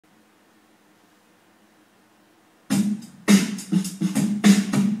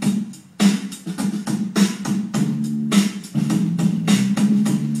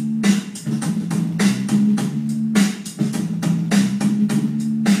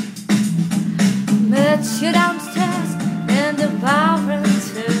met you downstairs in the bar and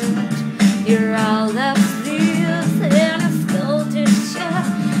turned your all up sleeves in a school t-shirt.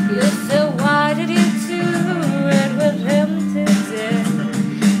 You said, why did you do it with him today?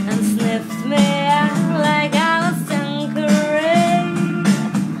 And sniffed me out like I was incorrect.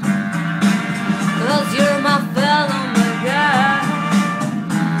 'Cause you're my fellow, my girl,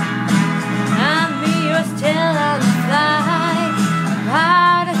 and me, you're still on fire.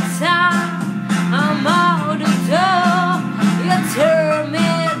 By the time I'm out the door, you turn me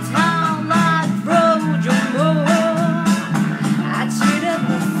down like Trojan Moore. I cheated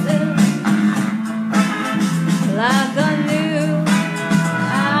myself like I knew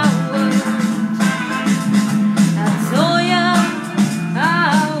I would. I told you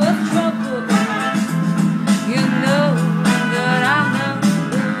I was trouble. You know that I'm no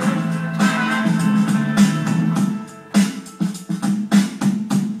good.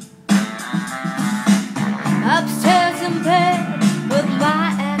 Upstairs in bed with my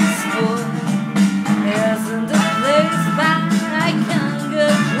ex-boy isn't a place that I can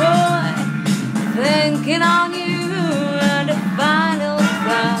get joy. Thinking on you and the final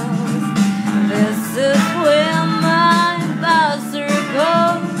vows. This is where my buzzer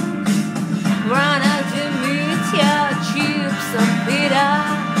goes. Run out to meet your chips and Peter.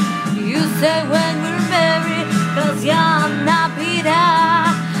 You say when we're married, 'cause you're not Peter.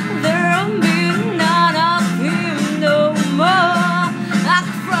 There'll be none of him no more. I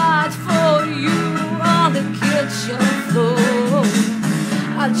cried for you on the kitchen floor.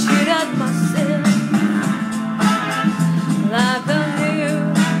 I cheated myself like I knew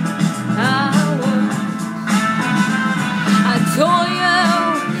I would. I told you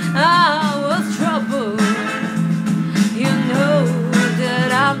I was trouble. You know that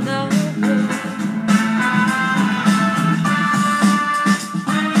I'm no good.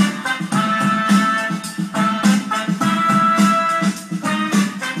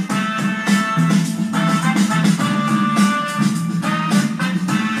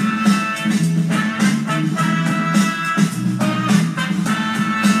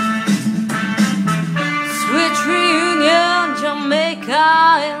 Sweet reunion, Jamaica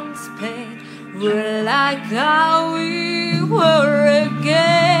and Spain. We're like how we were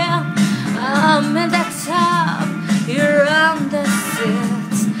again. I'm in the top, you're on the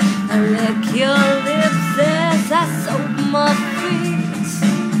seat. I lick your lips as I soak my feet.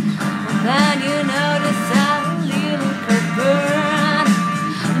 Then you notice a little curve burn.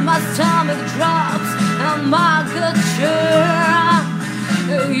 My stomach drops and my gut churn.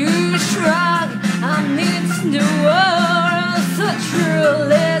 You shrug, I need the world. So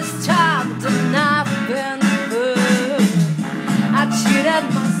truly stopped and I've been hurt. I cheated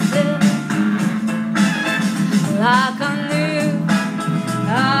myself like I